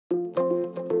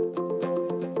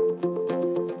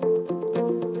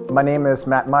My name is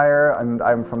Meyer and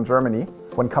I'm from Germany.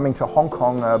 When coming to Hong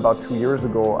Kong about 2 years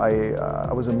ago,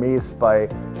 I was amazed by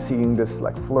seeing this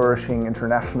flourishing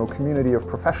international community of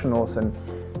professionals, and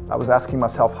I was asking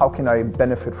myself, how can I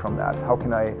benefit from that? How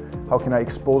can I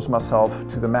expose myself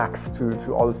to the max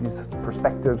to all of these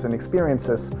perspectives and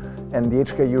experiences? And the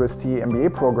HKUST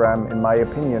MBA program, in my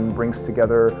opinion, brings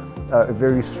together a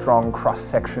very strong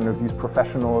cross-section of these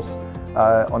professionals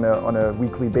on a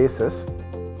weekly basis.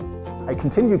 I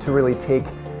continue to really take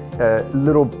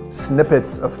little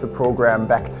snippets of the program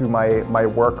back to my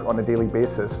work on a daily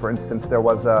basis. For instance, there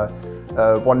was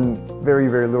one very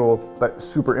little but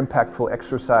super impactful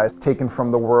exercise taken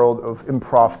from the world of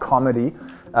improv comedy.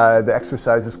 The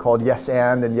exercise is called Yes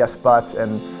and Yes But,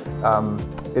 and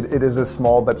it is a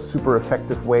small but super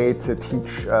effective way to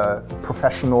teach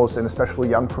professionals, and especially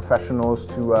young professionals,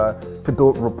 to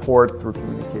build rapport through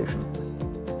communication.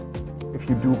 If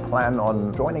you do plan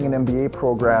on joining an MBA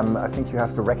program, I think you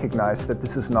have to recognize that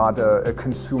this is not a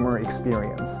consumer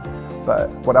experience.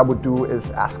 But what I would do is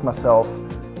ask myself,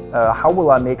 how will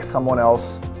I make someone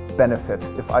else benefit?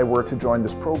 If I were to join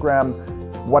this program,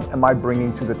 what am I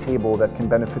bringing to the table that can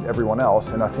benefit everyone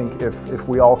else? And I think if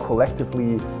we all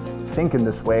collectively think in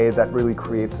this way, that really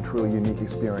creates a truly unique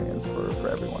experience for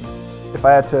everyone. If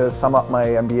I had to sum up my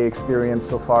MBA experience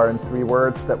so far in 3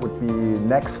 words, that would be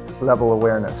next level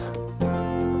awareness.